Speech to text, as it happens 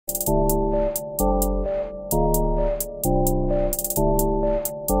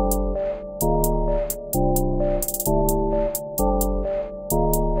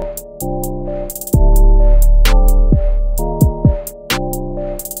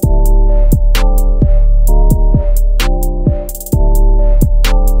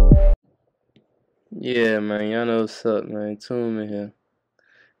Yeah, man, y'all know what's up, man. Tum in here.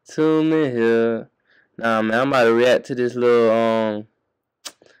 Tum in here. Nah, man, I'm about to react to this little,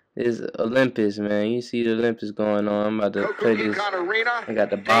 this Olympics, man. You see the Olympics going on. I'm about to play this. I got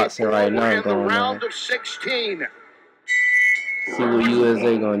the boxing right now going on. Round of 16. See what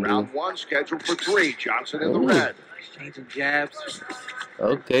USA gonna do. Round 1 scheduled for 3. Johnson in the red. Exchanging jabs.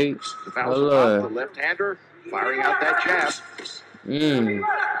 Okay. Hold on. The left-hander firing out that jab.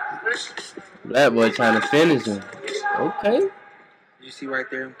 That boy trying to finish him. Okay. You see right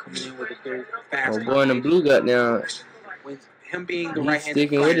there him coming in with a very fast. Oh, boy in the blue got down. With him being the He's right-handed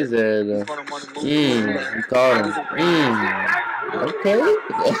sticking fighter, with his ass though. He caught him. Okay.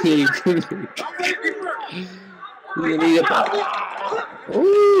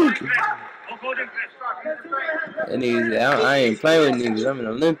 Ooh. That niggas, I ain't playing with niggas. I'm in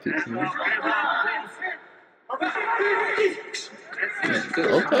the Olympics, man.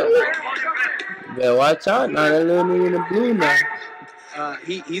 Okay. Better watch out now. That little nigga in the blue now.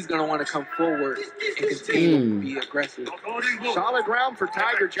 He's gonna want to come forward and continue to be aggressive. Solid round for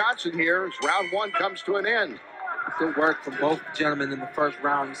Tiger Johnson here as round 1 comes to an end. Good work from both gentlemen in the first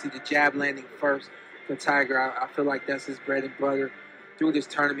round. You see the jab landing first for Tiger. I feel like that's his bread and butter through this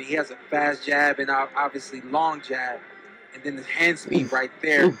tournament. He has a fast jab and obviously long jab, and then the hand speed right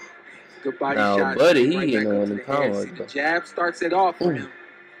there. Good body shot. Buddy, right he ain't on the power. See, the jab starts it off for him.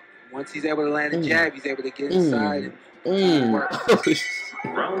 Once he's able to land a jab, he's able to get inside and work. But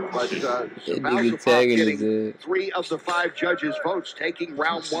getting 3 of the 5 judges' votes, taking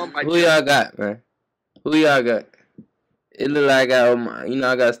round 1 by. Who y'all got, man? Who y'all got? It look like I got my,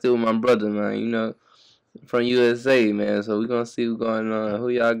 I got still my brother, man. From USA, man. So we gonna see what's going on. Who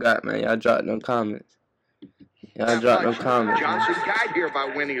y'all got, man? Y'all drop them comments. Y'all drop no comments. Johnson got here by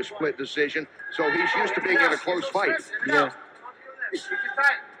winning a split decision, so he's used to being in a close fight. Yeah.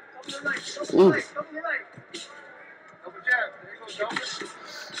 Ooh.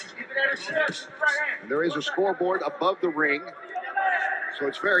 There is a scoreboard above the ring, so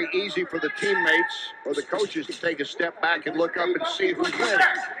it's very easy for the teammates or the coaches to take a step back and look up and see who's winning.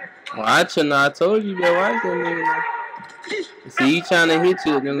 Watch it now. I told you, man. Watch that nigga now. See, he trying to hit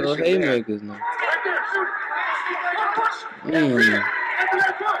you with them little haymakers now.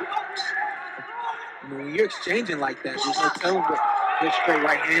 When you're exchanging like that, there's no telling what good straight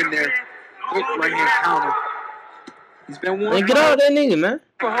right hand there. Quick right hand counter. He's been warned. Hey, get out of that nigga, man.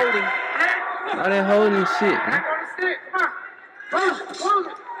 For holding. All that holding shit, man.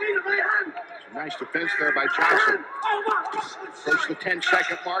 Nice defense there by Johnson. Close the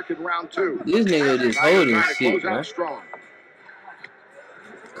 10-second mark in round 2. This nigga just holding shit, man.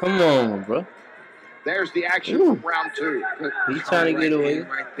 Come on, bro. There's the action from round 2. He's trying to get away.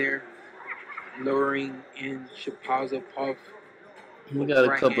 Right there. Lowering in Shapazov. He got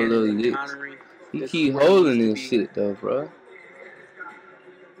a couple little licks. He keep holding this shit, though, bro.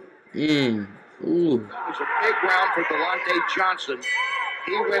 Ooh. It was a big round for Delante Johnson.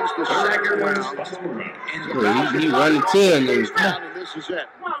 He wins the second round. Yeah, he running to him, nigga. And this is it.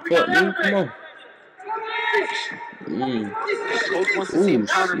 Fuck, nigga, come on. Coach wants to see him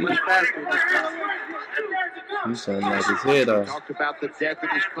counter much faster this time. He's trying to knock his head off. Talked about the death of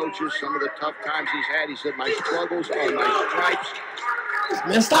his coaches, some of the tough times he's had. He said, my struggles are my stripes.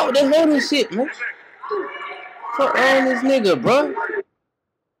 Man, stop with that holding shit, man. Fuck on this nigga, bro.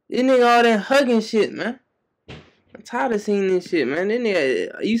 This nigga all that hugging shit, man. I'm tired of seeing this shit, man. This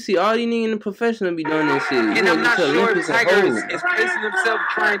nigga, you see all these niggas in the professional be doing this shit. And I'm not sure if Tiger is placing himself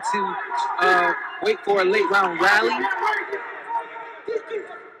trying to wait for a late round rally.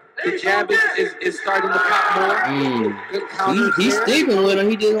 The jab is starting to pop more. Good counter. He's sticking with him.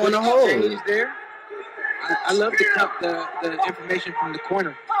 He just want to hold. There. I love the information from the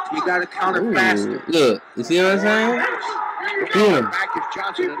corner. You got to counter faster. Look, you see what I'm saying? Back is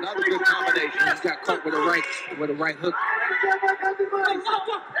Johnson, another good combination. He's got caught with a right hook.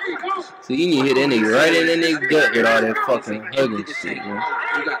 So you need to hit that nigga right in that nigga gut with all that fucking hugging shit, man.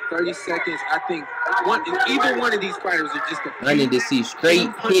 You got 30 seconds. I think either one of these fighters are just I need to see straight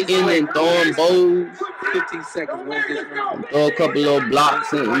hitting and throwing bows. 15 seconds. Wins this round. Throw a couple little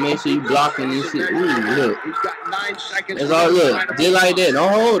blocks and make sure you blocking this shit. Ooh, look. He's got 9 seconds. That's all. Look, just like that.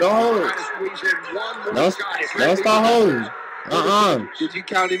 Don't hold. Don't start holding. Did you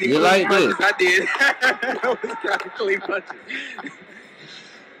count any like punches? this? I did. I was counting clean punches.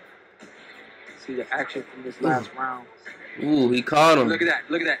 See the action from this last round. Ooh, he caught him. Look at that.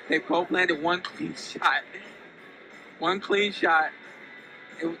 Look at that. They both landed one clean shot. One clean shot.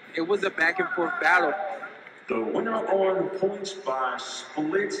 It was a back and forth battle. The winner on points by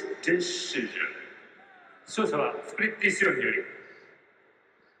split decision. 수서와 스플릿 디시전율.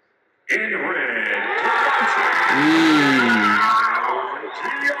 In red.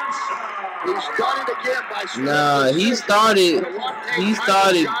 He's done it again by Nah, he was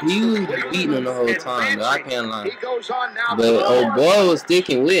beating him the whole time, but I can't lie. He goes on now. But old boy was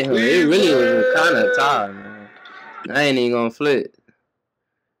sticking with him. It really was kind of tired, man. I ain't even gonna flip.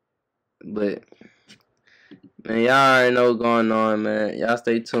 But, man, y'all already know what's going on, man. Y'all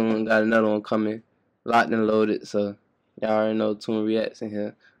stay tuned. Got another one coming. Locked and loaded. So, y'all already know Tum Reacts in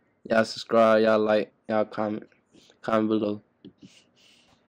here. Y'all subscribe. Y'all like. Y'all comment. Comment below.